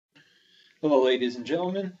Hello, ladies and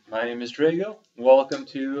gentlemen. My name is Drago. Welcome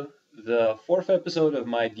to the fourth episode of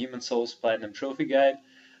my Demon Souls Platinum Trophy Guide.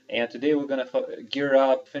 And today we're gonna gearing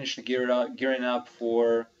up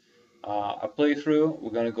for a playthrough. We're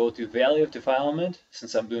gonna go to Valley of Defilement.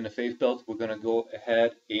 Since I'm doing a faith build, we're gonna go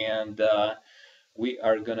ahead and we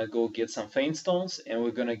are gonna go get some Faintstones, and we're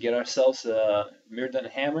gonna get ourselves a Mirdan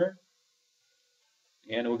hammer,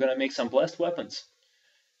 and we're gonna make some blessed weapons.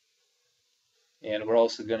 And we're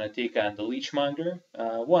also going to take on the Leechmonger,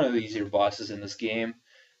 one of the easier bosses in this game.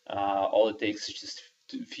 All it takes is just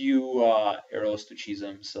a few arrows to cheese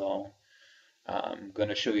him, so I'm going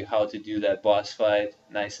to show you how to do that boss fight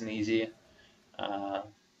nice and easy. And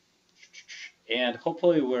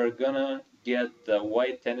hopefully we're going to get the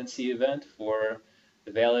White Tendency event for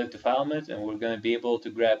the Valley of Defilement, and we're going to be able to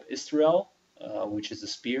grab Istarelle, which is a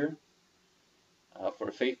spear, for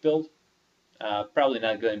a faith build. Probably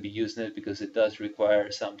not going to be using it because it does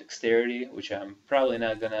require some dexterity, which I'm probably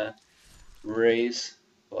not going to raise,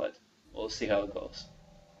 but we'll see how it goes.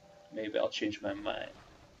 Maybe I'll change my mind.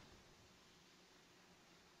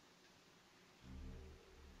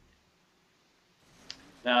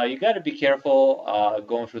 Now, you got to be careful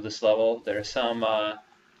going through this level. There are some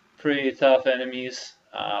pretty tough enemies,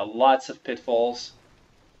 lots of pitfalls.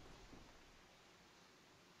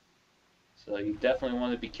 So you definitely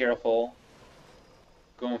want to be careful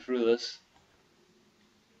going through this.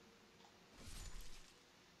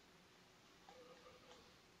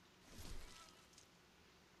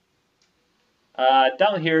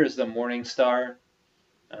 Down here is the Morning Star.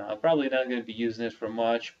 Probably not going to be using it for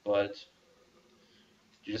much, but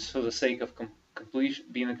just for the sake of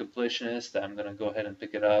being a completionist, I'm going to go ahead and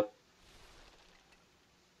pick it up.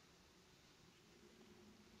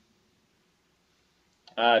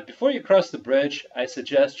 Before you cross the bridge, I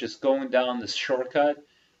suggest just going down this shortcut.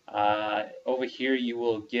 Over here you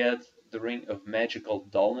will get the Ring of Magical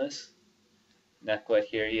Dullness. Not quite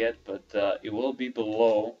here yet, but it will be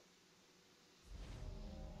below.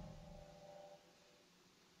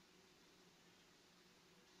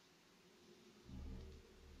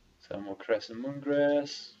 Some more Crescent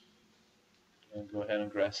Moongrass. I'll go ahead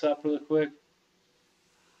and grass up really quick.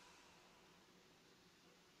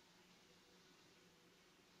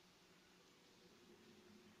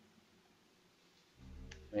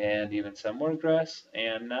 And even some more grass.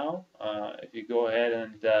 And now, if you go ahead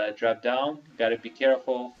and drop down, gotta be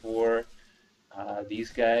careful for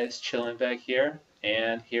these guys chilling back here.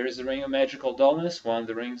 And here's the Ring of Magical Dullness, one of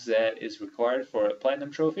the rings that is required for a Platinum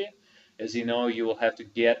Trophy. As you know, you will have to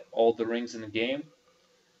get all the rings in the game.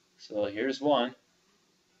 So here's one.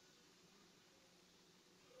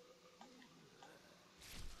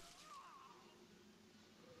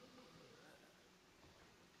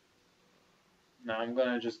 Now I'm going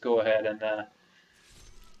to just go ahead and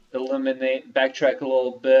backtrack a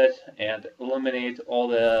little bit and eliminate all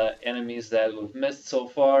the enemies that we've missed so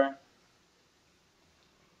far.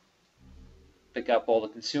 Pick up all the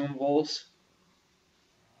consumables.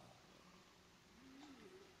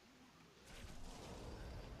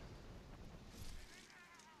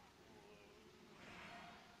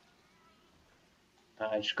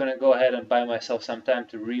 I'm just going to go ahead and buy myself some time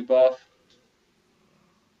to rebuff.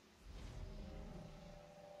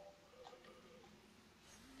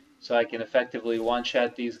 So I can effectively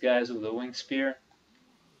one-shot these guys with a wing spear.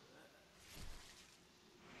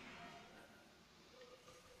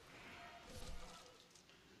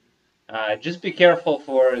 Just be careful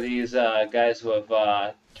for these guys who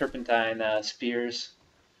have turpentine spears.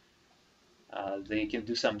 They can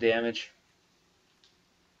do some damage.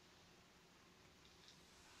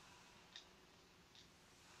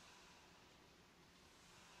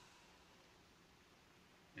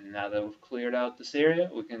 Now that we've cleared out this area,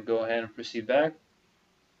 we can go ahead and proceed back.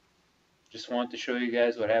 Just wanted to show you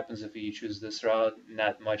guys what happens if you choose this route.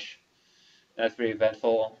 Not very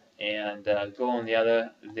eventful. And going the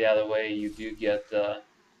other way, you do get the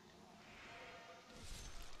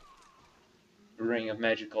Ring of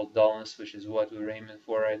Magical Dullness, which is what we're aiming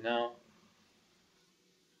for right now.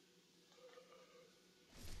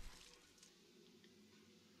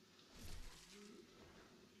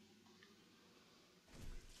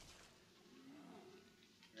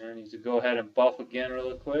 I need to go ahead and buff again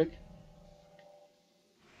really quick.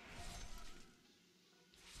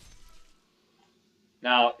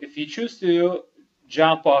 Now, if you choose to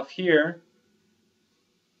jump off here,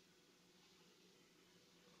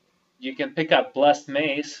 you can pick up Blessed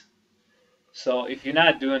Mace. So if you're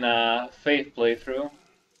not doing a Faith playthrough,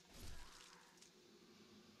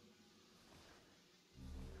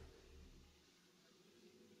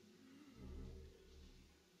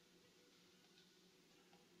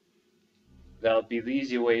 That'll be the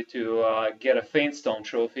easy way to get a Faintstone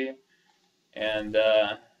trophy, and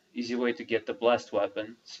easy way to get the blessed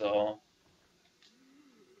weapon. So,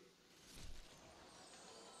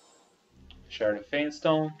 shard of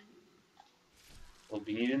Faintstone. We'll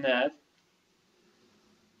be needing that.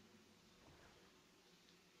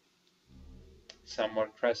 Some more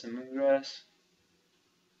crescent moongrass.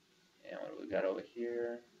 And what do we got over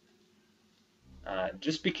here?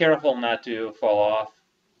 Just be careful not to fall off.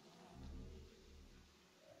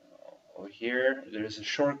 Over here, there's a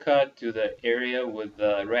shortcut to the area with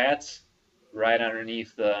the rats, right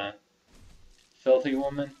underneath the filthy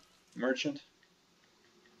woman merchant.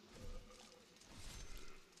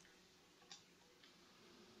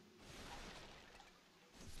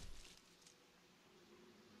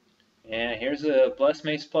 And here's a Blessed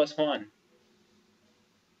Mace +1.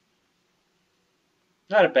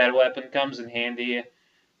 Not a bad weapon, comes in handy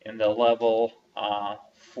in the level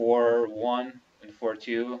 4-1 and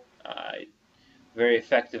 4-2. Very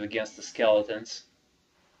effective against the skeletons.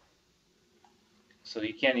 So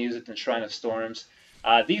you can use it in Shrine of Storms.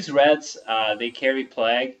 These reds, they carry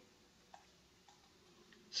Plague.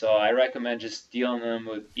 So I recommend just dealing them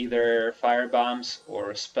with either fire bombs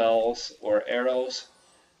or spells or arrows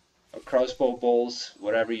or crossbow bolts,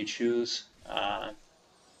 whatever you choose.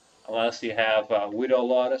 Unless you have Widow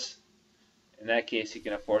Lotus. In that case, you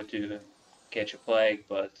can afford to catch a Plague,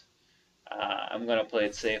 but I'm going to play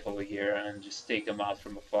it safe over here and just take them out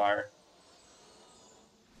from afar.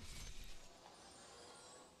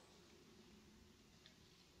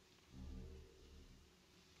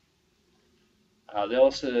 They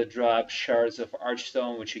also drop shards of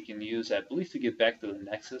Archstone, which you can use, I believe, to get back to the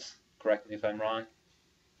Nexus. Correct me if I'm wrong.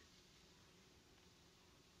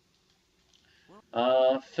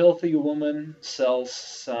 Filthy Woman sells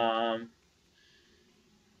some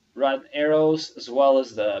rotten arrows as well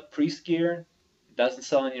as the priest gear. Doesn't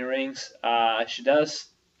sell any rings. She does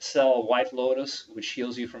sell White Lotus, which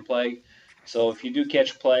heals you from Plague. So if you do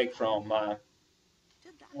catch Plague from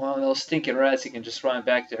one of those stinking rats, you can just run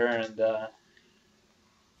back to her and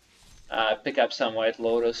pick up some White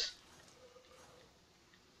Lotus.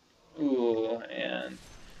 Ooh, and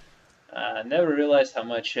I never realized how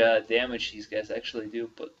much damage these guys actually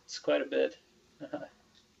do, but it's quite a bit.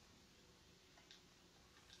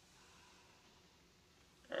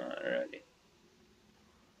 Alrighty.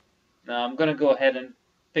 Now I'm gonna go ahead and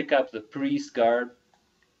pick up the Priest Garb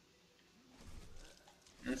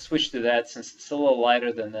and switch to that since it's a little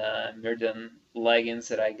lighter than the Mirdan leggings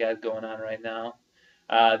that I got going on right now.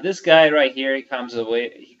 This guy right here, he comes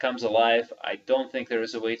alive. I don't think there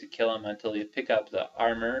is a way to kill him until you pick up the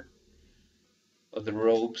armor, or the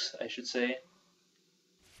robes, I should say.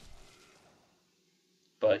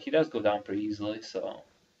 But he does go down pretty easily, so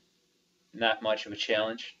not much of a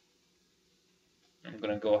challenge. I'm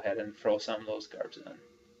gonna go ahead and throw some of those garbs in.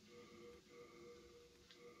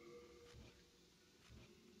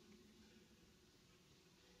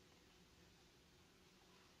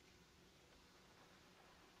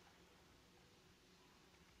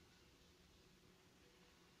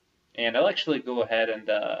 And I'll actually go ahead and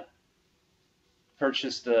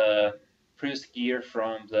purchase the priest gear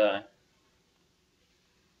from the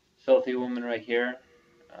filthy woman right here.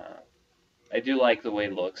 I do like the way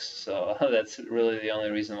it looks, so that's really the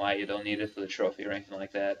only reason why you don't need it for the trophy or anything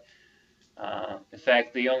like that. In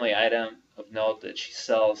fact, the only item of note that she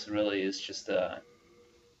sells really is just a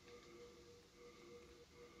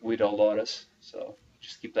Widow Lotus, so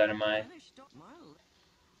just keep that in mind.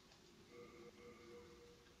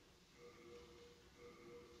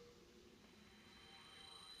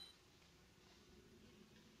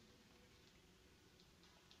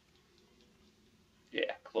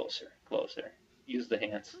 Yeah, closer, closer. Use the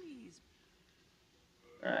hands.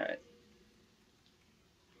 Alright.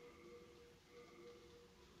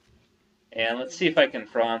 And let's see if I can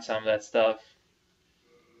throw on some of that stuff.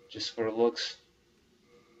 Just for looks.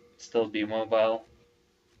 Still be mobile.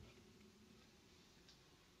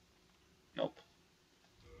 Nope.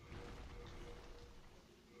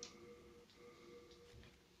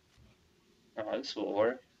 Oh, this will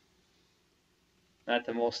work. Not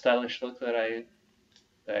the most stylish look that I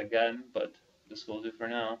gotten, but this will do for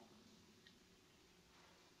now.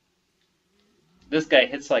 This guy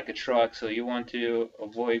hits like a truck, so you want to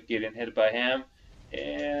avoid getting hit by him.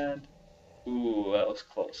 And ooh, that was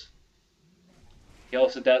close. He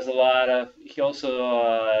also does a lot of. He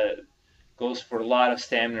also goes for a lot of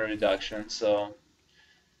stamina reduction, so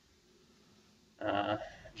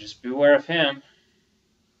just beware of him.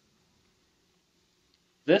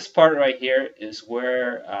 This part right here is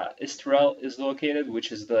where Istarelle is located,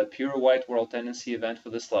 which is the pure white world tendency event for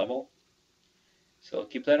this level. So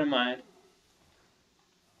keep that in mind.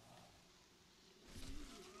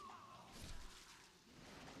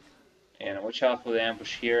 And watch out for the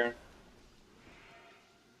ambush here.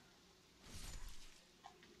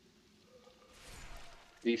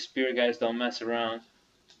 These spear guys don't mess around.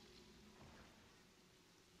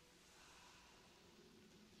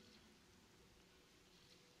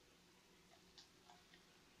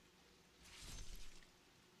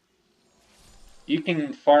 You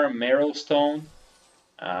can farm Marrow Stone,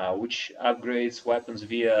 which upgrades weapons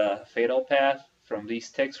via Fatal Path from these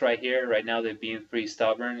ticks right here. Right now they're being pretty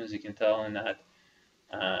stubborn, as you can tell, and not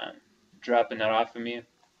dropping that off of me.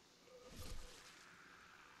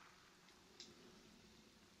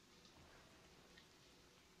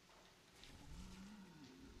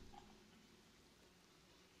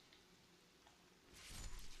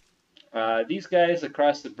 These guys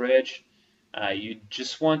across the bridge, you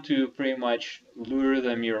just want to pretty much lure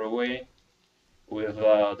them your way with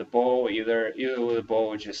the bow, either with the bow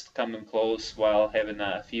or just coming close while having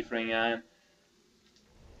a thief ring on.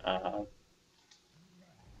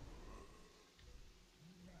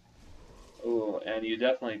 Oh, and you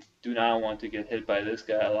definitely do not want to get hit by this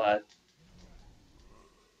guy a lot.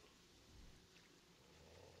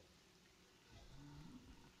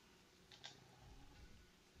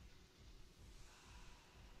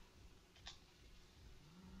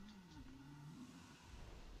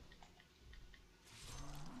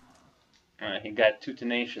 He got too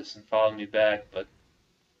tenacious and followed me back, but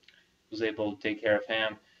was able to take care of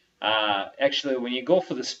him. Actually, when you go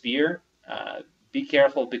for the spear, be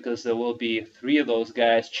careful because there will be 3 of those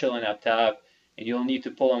guys chilling up top, and you'll need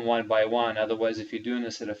to pull them one by one. Otherwise, if you're doing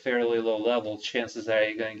this at a fairly low level, chances are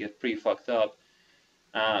you're going to get pretty fucked up.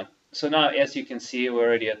 So now, as you can see, we're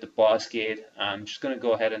already at the boss gate. I'm just going to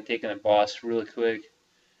go ahead and take in the boss really quick.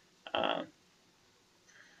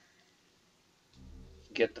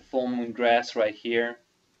 Get the full moon grass right here.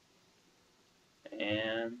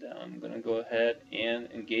 And I'm going to go ahead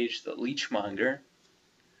and engage the Leechmonger.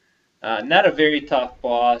 Not a very tough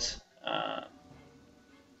boss.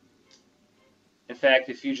 In fact,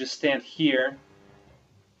 if you just stand here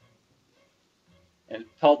and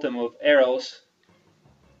pelt him with arrows,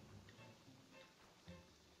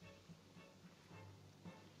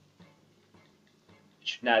 it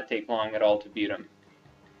should not take long at all to beat him.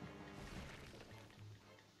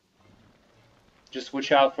 Just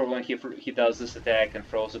watch out for when he does this attack and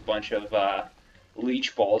throws a bunch of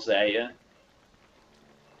leech balls at you.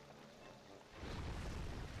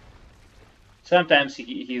 Sometimes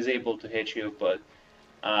he's able to hit you, but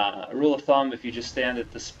rule of thumb, if you just stand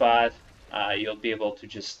at the spot, you'll be able to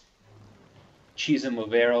just cheese him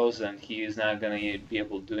with arrows, and he's not going to be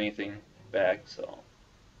able to do anything back. So,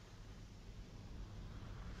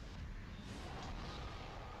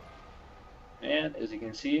 and as you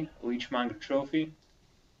can see, Leechmonger trophy.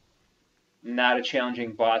 Not a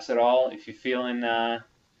challenging boss at all. If you're feeling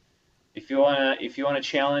if you want to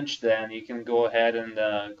challenge, then you can go ahead and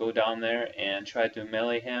go down there and try to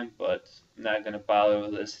melee him, but I'm not gonna bother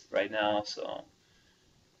with this right now, so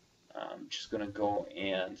I'm just gonna go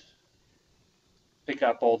and pick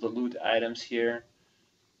up all the loot items here.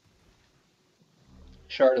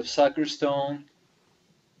 Shard of Sucker Stone.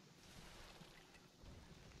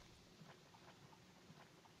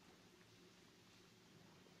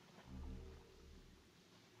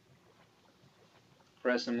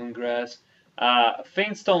 Crescent Moongrass.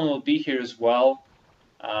 Faintstone will be here as well.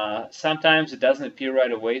 Sometimes it doesn't appear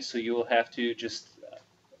right away, so you'll have to just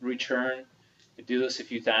return. Do this a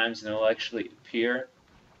few times and it'll actually appear.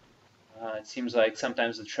 It seems like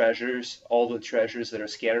sometimes the treasures, all the treasures that are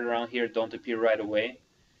scattered around here, don't appear right away.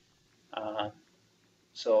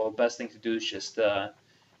 So best thing to do is just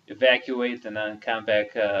evacuate and then come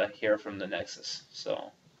back here from the Nexus.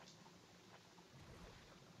 So.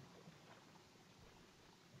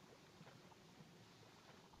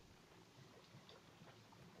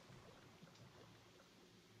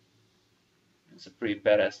 It's a pretty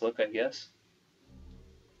badass look, I guess.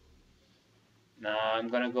 Now I'm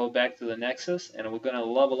going to go back to the Nexus and we're going to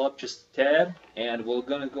level up just a tad, and we're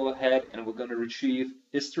going to go ahead and we're going to retrieve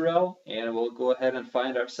Istarelle, and we'll go ahead and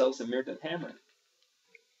find ourselves a Mirdan hammer.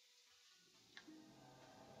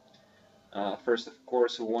 First, of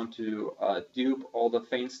course, we want to dupe all the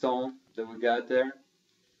Faintstone that we got there,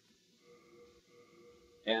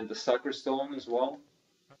 and the Sucker Stone as well.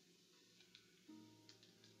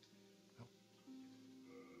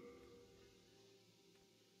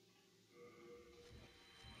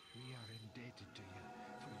 We are indebted to you,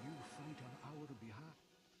 for you fight on our behalf.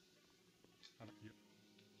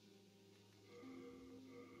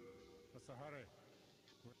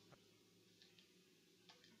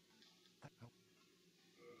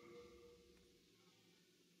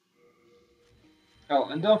 Oh,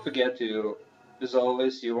 and don't forget to, as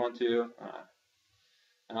always, you want to,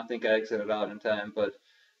 I don't think I exited out in time, but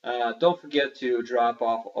don't forget to drop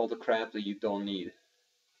off all the crap that you don't need.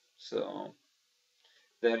 So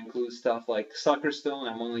that includes stuff like Sucker Stone.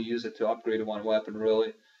 I'm only use it to upgrade one weapon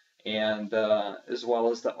really, and as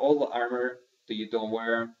well as all the armor that you don't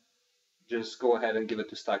wear. Just go ahead and give it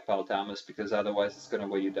to Stockpile Thomas because otherwise it's gonna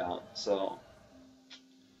weigh you down. So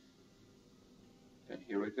and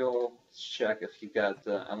here we go. Let's check if you got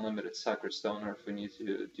unlimited Sucker Stone or if we need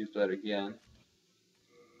to do that again.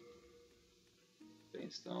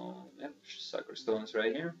 Faintstone. Yep, Sucker Stone is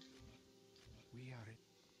right here.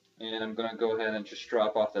 And I'm gonna go ahead and just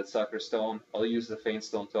drop off that Sucker Stone. I'll use the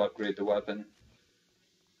Faintstone to upgrade the weapon.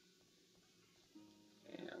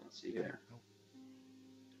 And let's see here.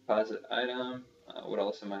 Deposit item. What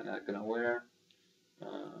else am I not gonna wear?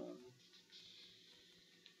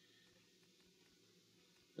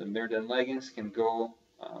 The Mirdan leggings can go.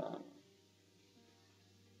 I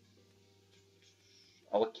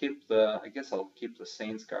guess I'll keep the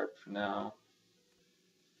Saint's Garb for now.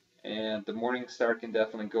 And the Morning Star can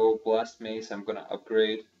definitely go. Blessed Mace I'm gonna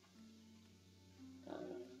upgrade.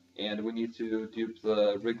 And we need to dupe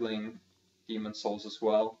the Wriggling Demon Souls as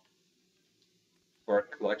well for our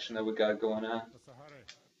collection that we got going on.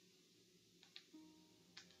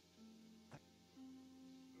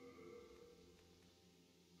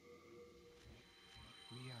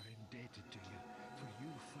 We are indebted to you, for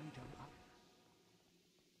you fight on our...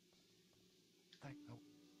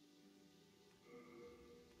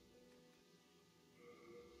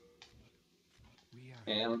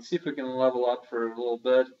 And let's see if we can level up for a little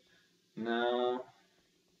bit. No.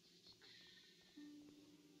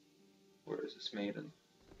 Where is this maiden?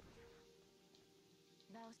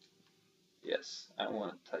 Yes, I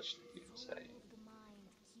want to touch the human side.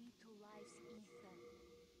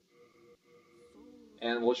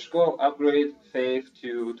 And we'll just go upgrade Faith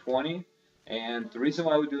to 20. And the reason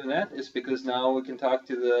why we're doing that is because now we can talk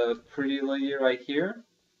to the pretty lady right here,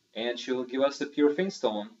 and she will give us the pure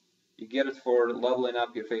Faintstone. You get it for leveling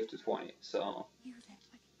up your Faith to 20. So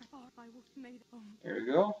here we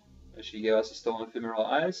go. She gave us a Stone Ephemeral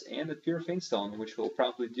Eyes and the pure Faintstone, which we'll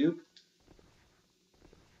probably dupe.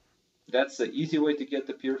 That's the easy way to get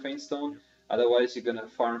the pure Faintstone. Otherwise, you're gonna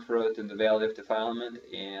farm for it in the Valley of Defilement,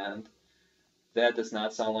 and that does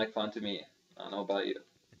not sound like fun to me. I don't know about you.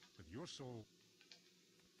 With your soul.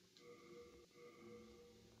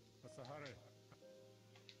 What's the hurry?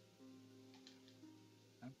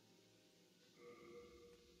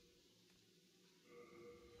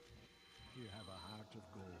 You have a heart of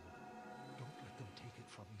gold. Don't let them take it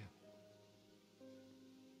from you.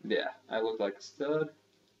 Yeah, I look like a stud.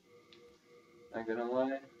 Not gonna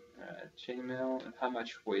lie. Alright, chainmail. And how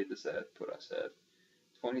much weight does that put us at?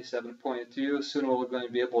 27.2. Soon we're going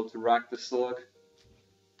to be able to rock this look.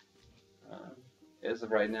 As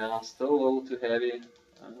of right now, still a little too heavy.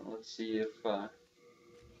 Let's see if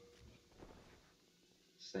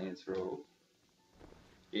Saint's robe.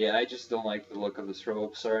 Yeah, I just don't like the look of this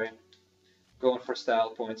robe. Sorry. Going for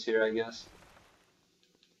style points here, I guess.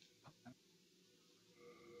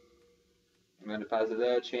 I'm going to deposit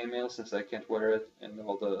that chainmail since I can't wear it, and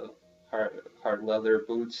all the hard leather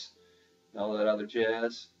boots and all that other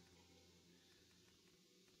jazz.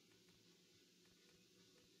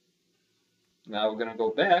 Now we're going to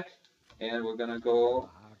go back, and we're going to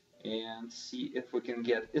go and see if we can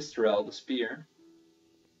get Istarelle the spear.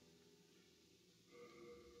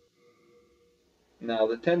 Now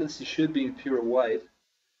the tendency should be in pure white,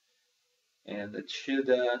 and it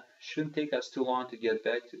shouldn't take us too long to get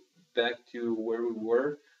back to where we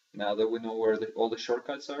were. Now that we know where all the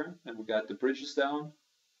shortcuts are, and we got the bridge down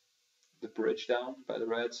by the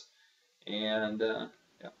reds, and yeah,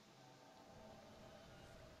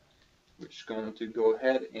 we're just going to go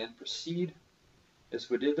ahead and proceed as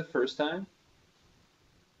we did the first time.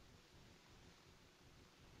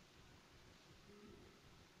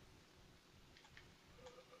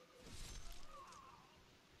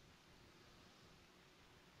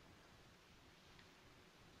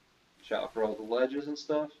 Watch out for all the ledges and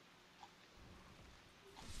stuff.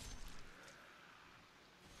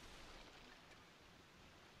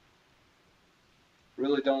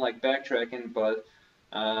 Really don't like backtracking, but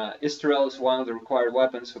Istarelle is one of the required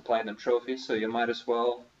weapons for Platinum Trophy, so you might as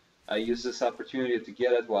well use this opportunity to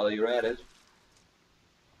get it while you're at it.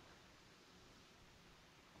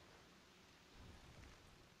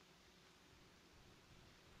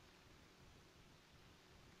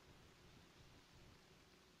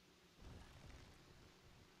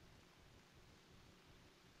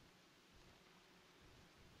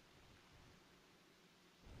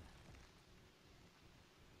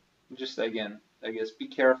 just again, I guess be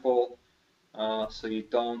careful so you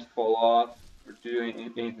don't fall off or do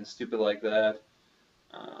anything stupid like that.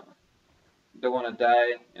 Don't want to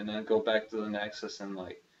die and then go back to the Nexus and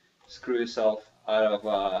like screw yourself out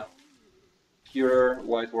of pure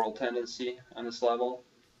white world tendency on this level.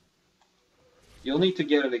 You'll need to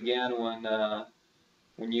get it again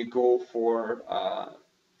when you go for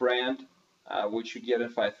Brand, which you get in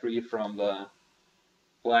Fight 3 from the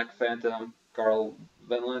Black Phantom Carl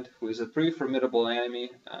Vinland, who is a pretty formidable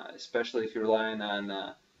enemy, especially if you're relying on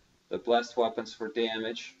the blessed weapons for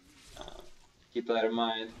damage. Keep that in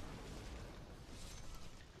mind.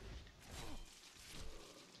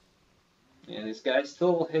 And these guys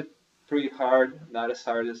still hit pretty hard, not as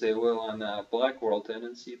hard as they will on Black World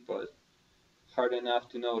Tendency, but hard enough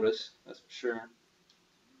to notice, that's for sure.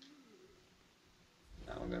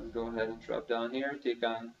 Now we're going to go ahead and drop down here, take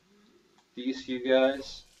on these few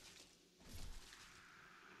guys.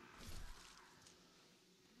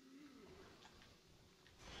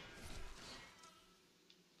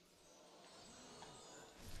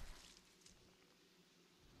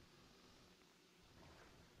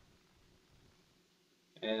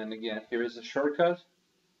 And again, here is a shortcut.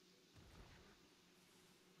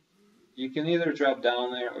 You can either drop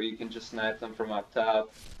down there or you can just snipe them from up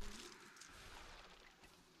top.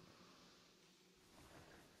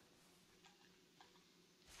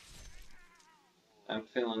 I'm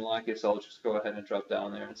feeling lucky, so I'll just go ahead and drop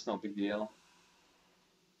down there. It's no big deal.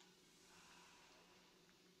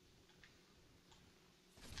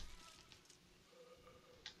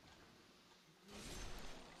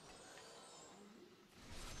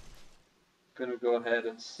 Gonna go ahead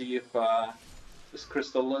and see if this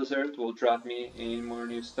crystal lizard will drop me any more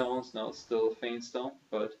new stones. No, it's still a Faintstone,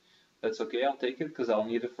 but that's okay. I'll take it because I'll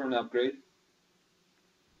need it for an upgrade.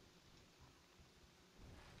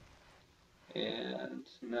 And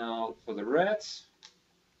now for the rats.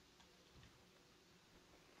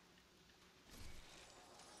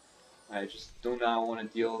 I just do not want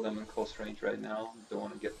to deal with them in close range right now. Don't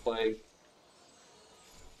want to get plagued.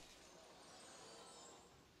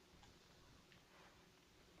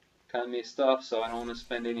 Economy stuff, so I don't want to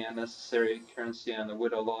spend any unnecessary currency on the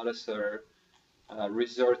Widow Lotus or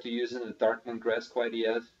resort to using the Darkmoon Grass quite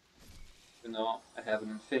yet. Even though I have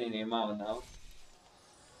an infinity amount now.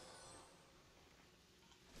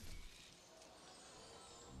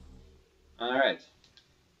 Alright.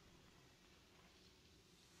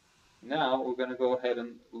 Now we're gonna go ahead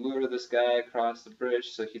and lure this guy across the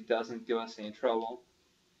bridge so he doesn't give us any trouble.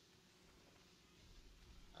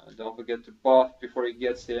 Don't forget to buff before he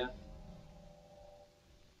gets here.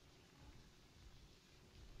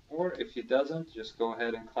 Or if he doesn't, just go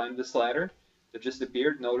ahead and climb this ladder that just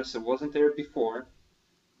appeared. Notice it wasn't there before.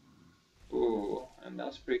 Ooh, and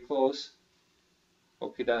that's pretty close.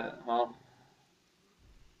 Hope he does. Well,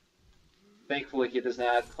 thankfully he does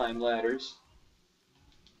not climb ladders.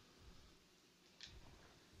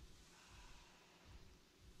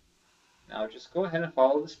 Now just go ahead and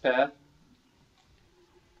follow this path.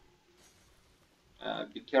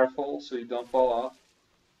 Be careful so you don't fall off.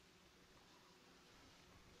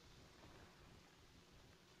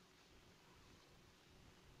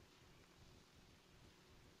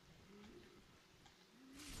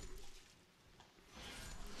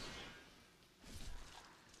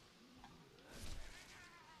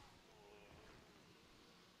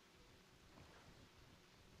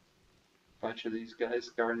 Bunch of these guys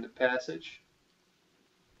guarding the passage.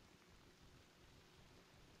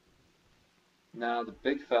 Now the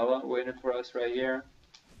big fella waiting for us right here.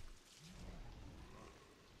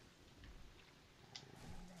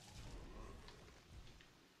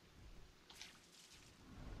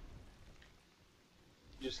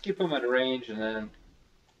 Just keep him at range, and then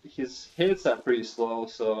his hits are pretty slow,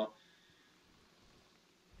 so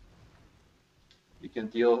you can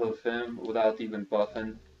deal with him without even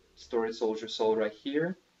buffing. Storage Soldier Soul right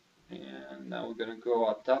here. And now we're gonna go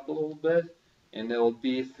up top a little bit, and there will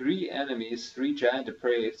be 3 enemies, 3 giant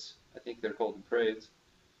depraves. I think they're called depraves.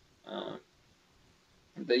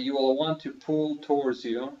 That you will want to pull towards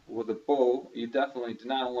you with a bow. You definitely do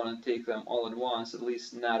not want to take them all at once, at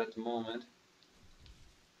least not at the moment.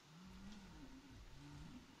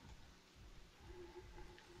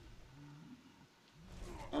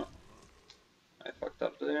 Oh, I fucked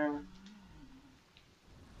up there.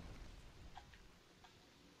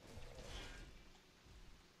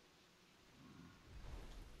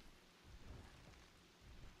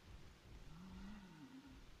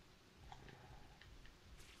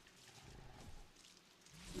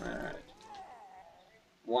 Alright.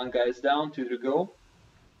 1 guy's down, 2 to go.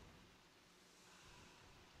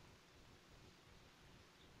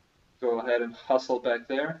 ahead and hustle back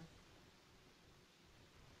there.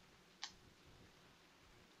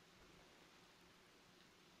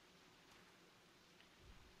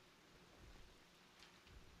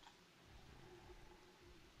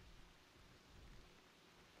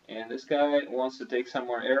 And this guy wants to take some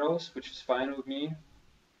more arrows, which is fine with me.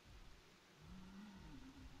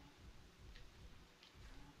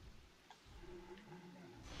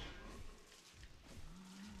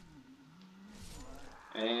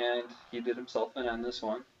 And he did himself in on this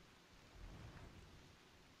one.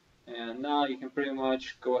 And now you can pretty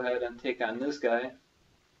much go ahead and take on this guy.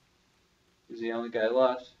 He's the only guy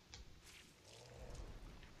left.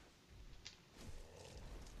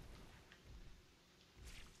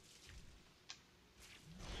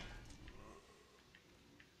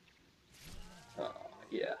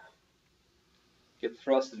 Yeah. Get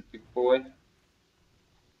thrusted, big boy.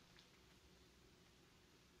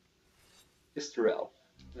 Istarelle.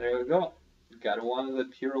 There we go. We got one of the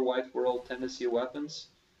pure white world tendency weapons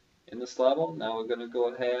in this level. Now we're going to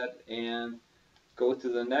go ahead and go to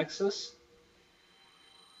the Nexus.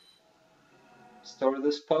 Store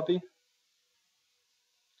this puppy.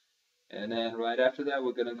 And then right after that,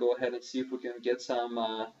 we're going to go ahead and see if we can get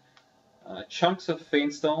some chunks of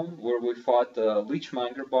Faintstone, where we fought the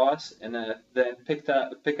Leechmonger boss, and then pick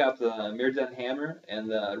up the Mirdan hammer and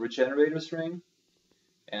the Regenerator's ring,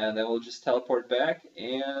 and then we'll just teleport back,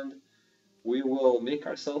 and we will make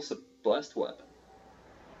ourselves a blessed weapon.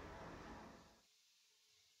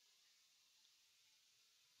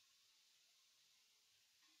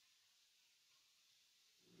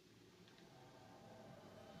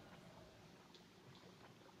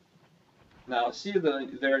 Now, see,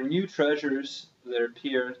 there are new treasures that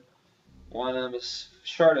appeared. One of them is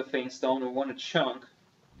shard of Faintstone, and one a chunk.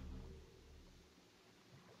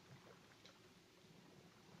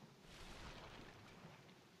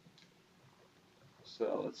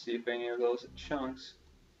 So let's see if any of those are chunks.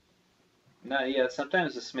 Not yet.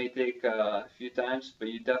 Sometimes this may take a few times, but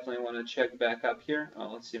you definitely want to check back up here.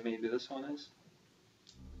 Let's see, maybe this one is.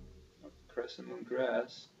 Crescent Moon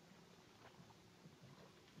Grass.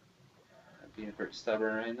 I'm being very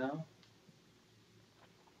stubborn right now.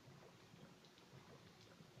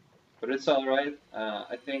 But it's alright.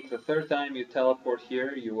 I think the third time you teleport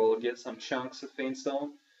here, you will get some chunks of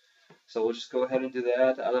Faintstone. So we'll just go ahead and do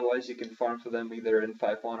that. Otherwise, you can farm for them either in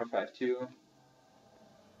 5.1 or 5.2.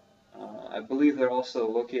 I believe they're also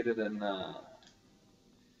located in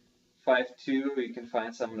 5.2. You can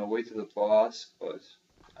find some on the way to the boss, but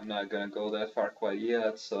I'm not going to go that far quite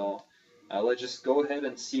yet. So let's just go ahead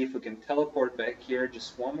and see if we can teleport back here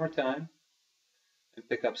just one more time and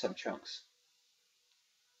pick up some chunks.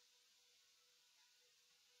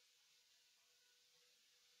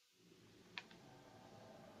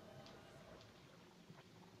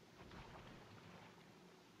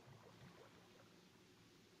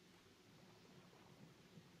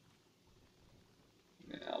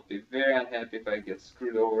 I'll be very unhappy if I get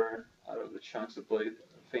screwed over out of the chunks of blade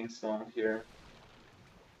Faintstone here.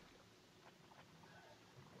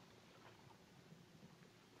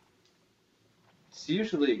 It's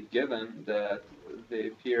usually given that they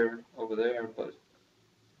appear over there, but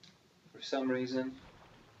for some reason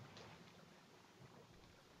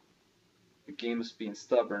the game is being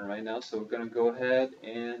stubborn right now, so we're going to go ahead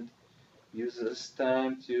and use this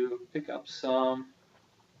time to pick up some.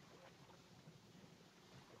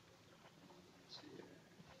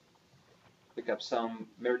 Pick up some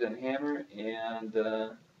Mirdan hammer, and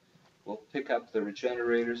we'll pick up the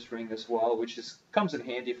Regenerator's ring as well, which comes in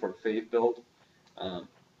handy for Faith build.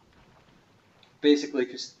 Basically,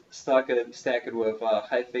 you stack it with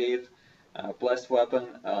High Faith, Blessed Weapon,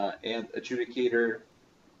 and Adjudicator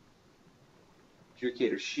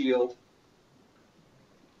Shield.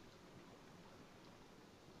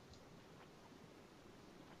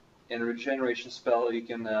 And a regeneration spell, you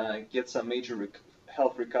can get some major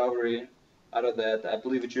health recovery out of that. I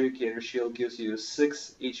believe Adjudicator Shield gives you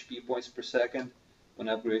 6 HP points per second when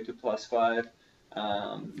upgraded to +5.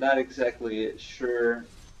 Not exactly sure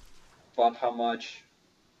about how much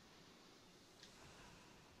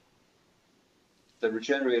the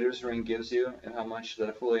Regenerator's ring gives you and how much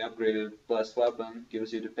the fully upgraded Blessed Weapon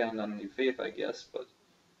gives you, depending on your faith, I guess, but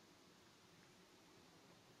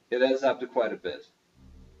it adds up to quite a bit.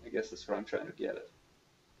 I guess that's where I'm trying to get it.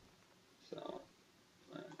 So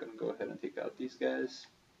I'm going to go ahead and take out these guys.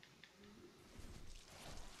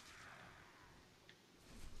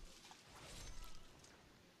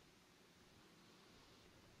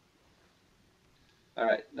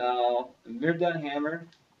 Alright, now Mirdan Hammer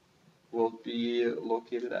will be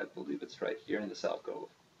located, I believe it's right here in this alcove.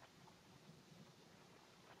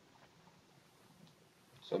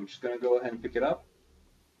 So I'm just going to go ahead and pick it up.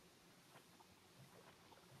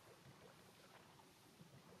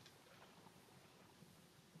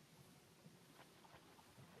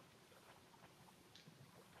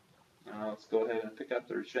 Let's go ahead and pick up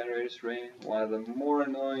the Regenerator's Ring. One of the more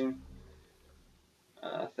annoying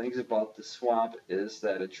things about the swamp is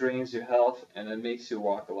that it drains your health and it makes you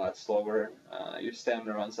walk a lot slower. Your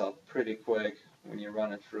stamina runs out pretty quick when you're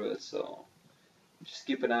running through it, so just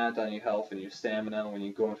keep an eye out on your health and your stamina when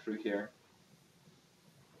you're going through here.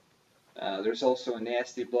 There's also a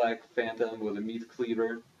nasty black phantom with a meat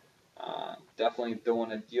cleaver. Definitely don't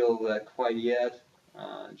want to deal with that quite yet.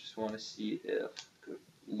 Just want to see if, good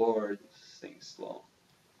lord, this thing's slow.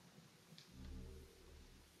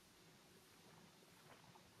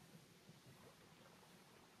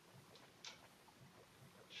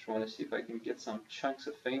 Just want to see if I can get some chunks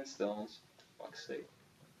of Faintstones, for fuck's sake.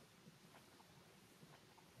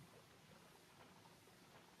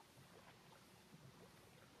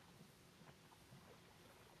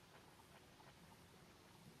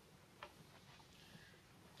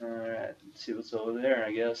 Alright, let's see what's over there,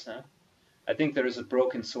 I guess, huh? I think there's a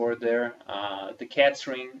broken sword there. The cat's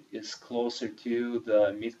ring is closer to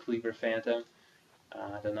the meat cleaver phantom.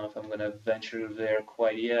 I don't know if I'm gonna venture there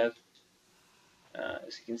quite yet.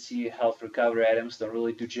 As you can see, health recovery items don't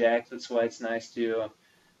really do jack. That's why it's nice to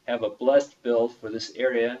have a blessed build for this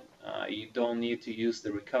area. You don't need to use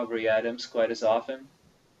the recovery items quite as often.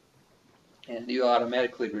 And you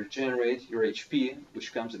automatically regenerate your HP,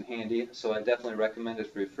 which comes in handy, so I definitely recommend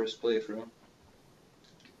it for your first playthrough.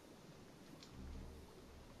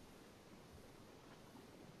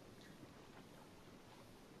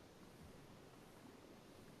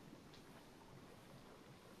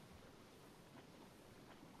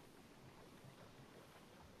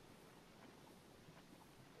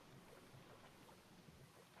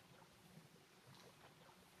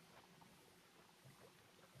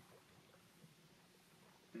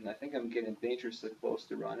 And I think I'm getting dangerously close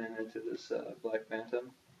to running into this Black Phantom.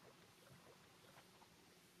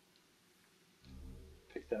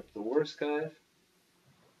 Picked up the War Scythe.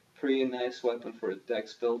 Pretty nice weapon for a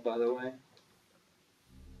dex build, by the way.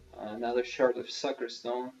 Another shard of Sucker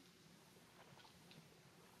Stone.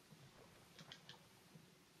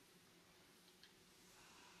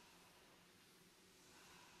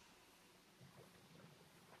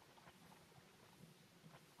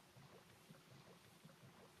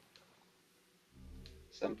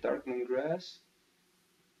 Some Darkmoon Grass.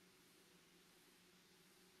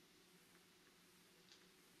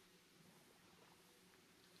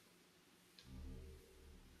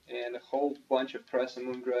 And a whole bunch of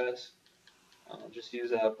Pressamune Grass. I'll just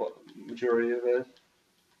use up a majority of it.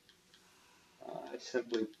 I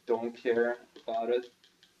simply don't care about it.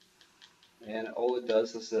 And all it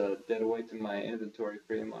does is dead weight in my inventory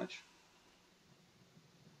pretty much.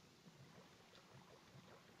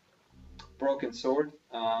 Broken Sword.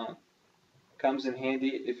 Comes in handy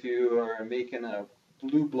if you are making a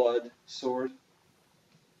blue blood sword.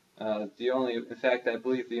 In fact, I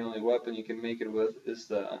believe the only weapon you can make it with is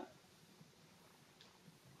the,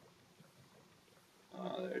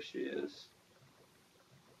 there she is.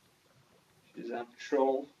 She's on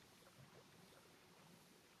patrol.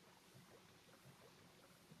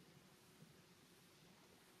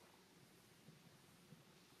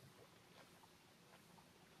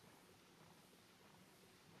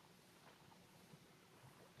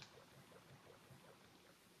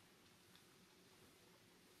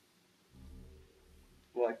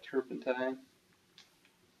 Black Turpentine.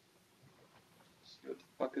 Let's see what the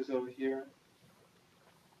fuck is over here.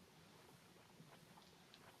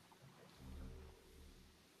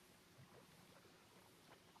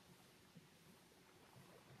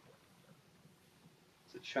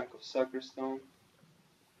 It's a chunk of Sucker Stone.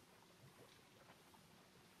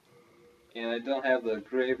 And I don't have the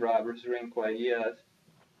Grave Robber's Ring quite yet.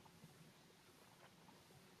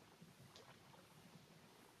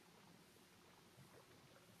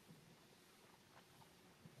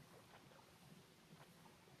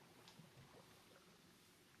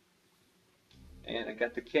 And I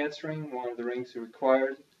got the Cat's Ring, one of the rings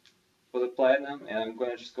required for the Platinum, and I'm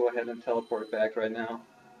going to just go ahead and teleport back right now,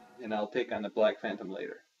 and I'll take on the Black Phantom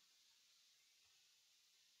later.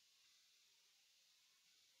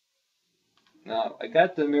 Now, I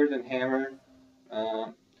got the Mirdan Hammer.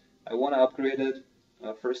 I want to upgrade it.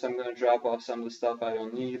 First, I'm going to drop off some of the stuff I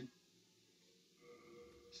don't need,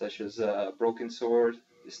 such as Broken Sword,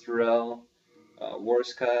 Istarelle, War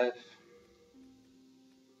Scythe,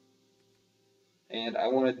 and I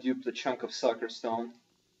want to dupe the chunk of Sucker Stone.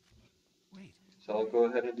 So I'll go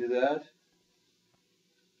ahead and do that.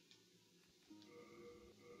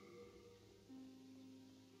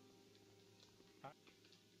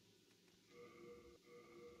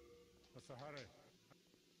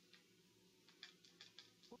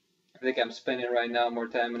 I think I'm spending right now more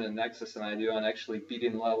time in the Nexus than I do on actually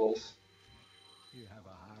beating levels. You have a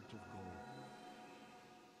heart of gold.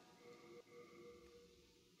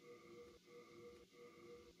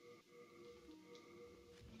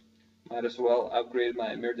 Might as well upgrade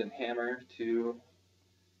my Mirdan hammer to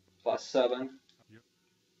 +7. Yep.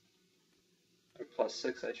 Or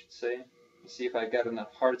 +6, I should say. See if I got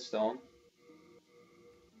enough Heartstone.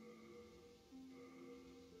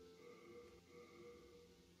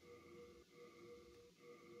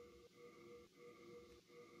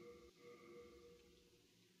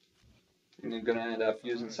 And I'm gonna end up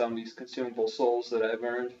using some of these consumable souls that I've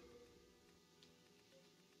earned.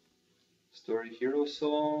 Story Hero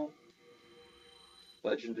Soul,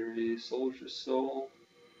 Legendary Soldier Soul.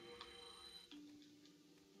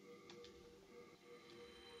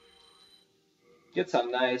 Get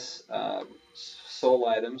some nice soul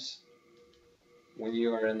items when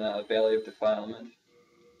you are in the Valley of Defilement.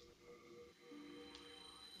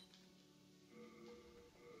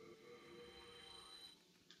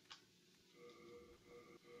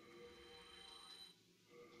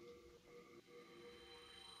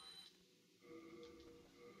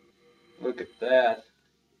 Look at that.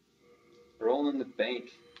 Rolling the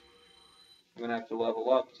bank. I'm gonna have to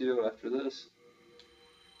level up too after this.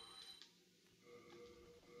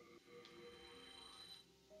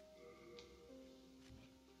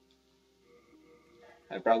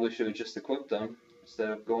 I probably should have just equipped them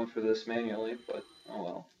instead of going for this manually, but oh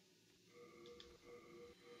well.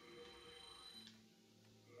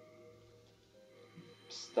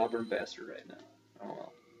 Stubborn bastard right now. Oh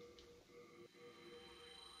well.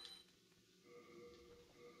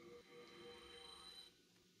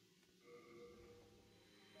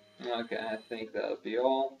 Okay, I think that'll be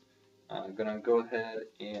all. I'm gonna go ahead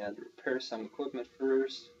and repair some equipment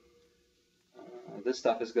first. This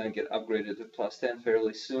stuff is gonna get upgraded to +10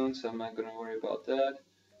 fairly soon, so I'm not gonna worry about that.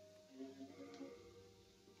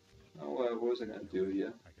 Oh, what was I gonna do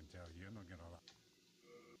here? I can tell you're not gonna lie.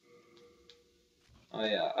 Oh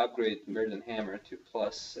yeah, upgrade Mirdan hammer to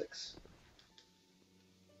 +6.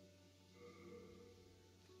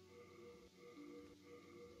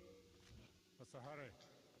 What's the hurry?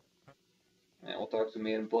 And we'll talk to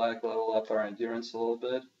me in black, level up our endurance a little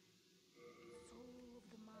bit. Soul of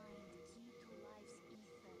the mind, key to life's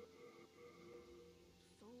ether.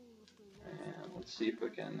 Soul of the lost. And let's see if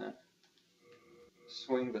we can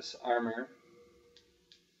swing this armor.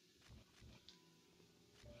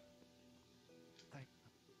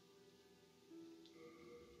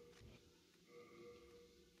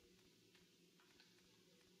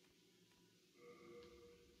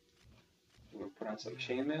 We'll put on some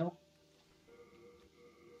chainmail.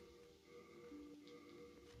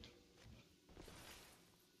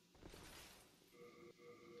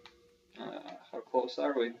 How close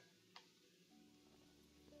are we?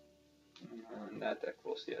 Not that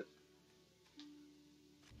close yet.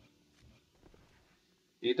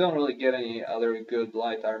 You don't really get any other good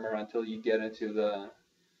light armor until you get into the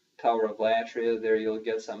Tower of Latria. There you'll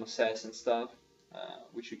get some assassin stuff,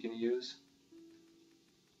 which you can use.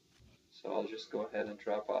 So I'll just go ahead and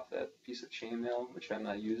drop off that piece of chainmail, which I'm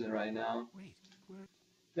not using right now. Wait, where?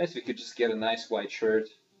 Nice if you could just get a nice white shirt,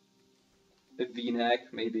 a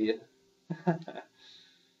V-neck, maybe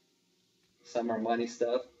some more money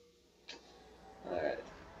stuff. Alright.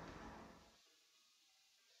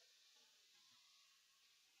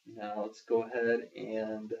 Now let's go ahead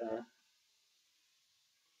and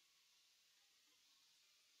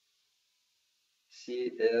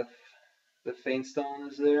see if the Faintstone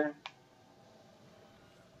is there.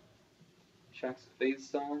 Chunks of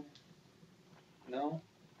Faintstone. No?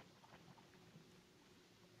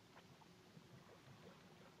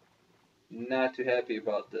 Not too happy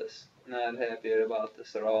about this. Not happy about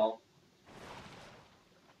this at all.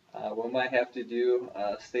 We might have to do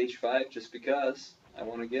stage 5 just because I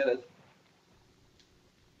want to get it.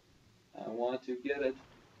 I want to get it.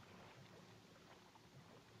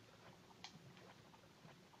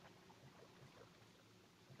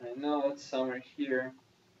 I know it's somewhere here.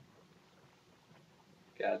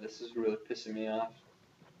 God, this is really pissing me off.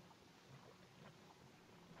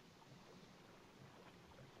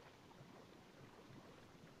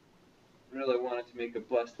 Really wanted to make a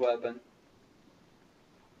blessed weapon.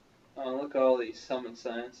 Oh, look at all these summon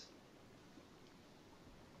signs.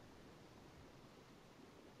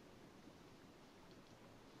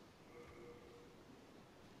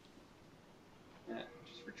 Yeah,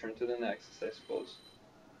 just return to the Nexus, I suppose.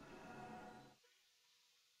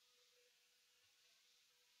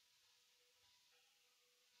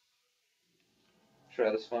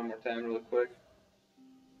 try this one more time really quick.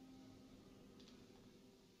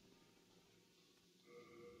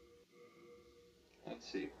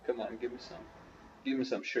 Let's see. Come on, give me some. Give me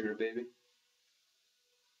some sugar, baby.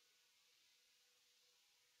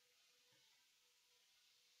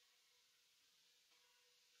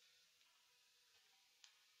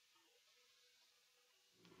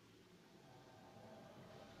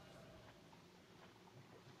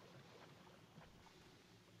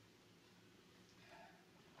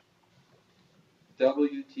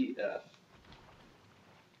 WTF.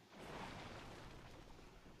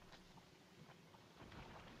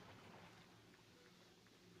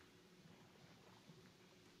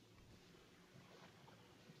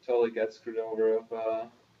 Totally got screwed over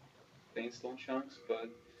of Faintstone chunks,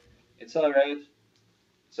 but it's alright.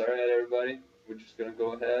 It's alright, everybody. We're just gonna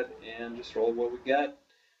go ahead and just roll what we got.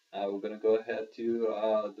 We're gonna go ahead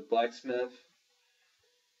to the blacksmith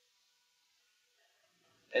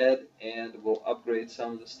Ed, and we'll upgrade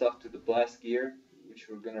some of the stuff to the blast gear, which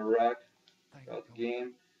we're gonna rock throughout the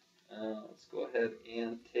game. Let's go ahead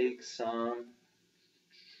and take some.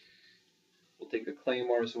 We'll take a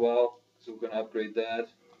claymore as well, so we're gonna upgrade that.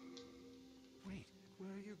 Wait,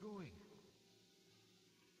 where are you going?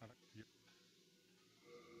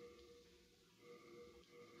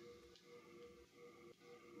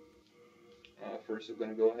 First, we're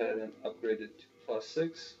gonna go ahead and upgrade it to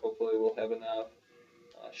 +6. Hopefully, we'll have enough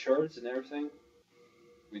shards and everything.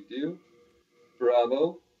 We do.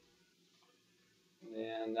 Bravo.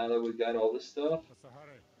 And now that we got all this stuff, What's the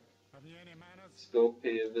hurry? Have you any manners? let's go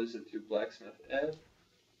pay a visit to Blacksmith Ed.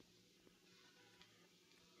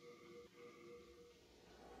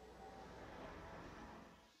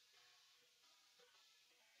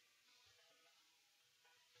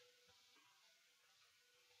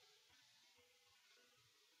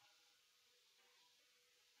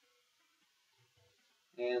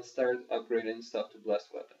 And start upgrading stuff to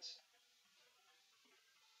blessed weapons.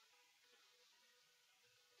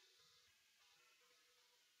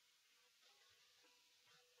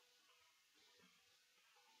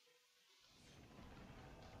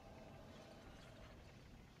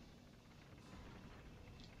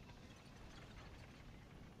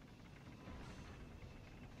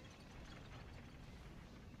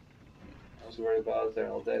 I was worried about it,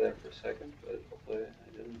 I'll die there for a second, but hopefully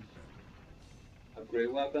I didn't.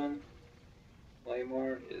 Upgrade weapon.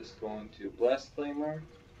 Claymore is going to Blessed Claymore.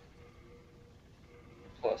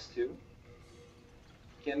 +2.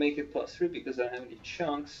 Can't make it +3 because I don't have any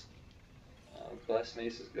chunks. Blessed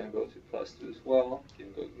Mace is going to go to +2 as well.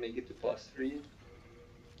 Can go make it to +3.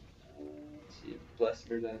 Let's see, Blessed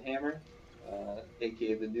Mirdan Hammer,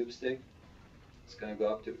 aka the Noob Stick. It's going to go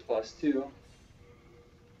up to +2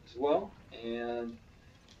 as well. And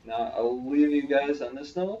now I'll leave you guys on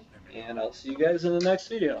this note, and I'll see you guys in the next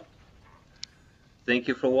video. Thank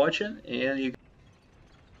you for watching, and you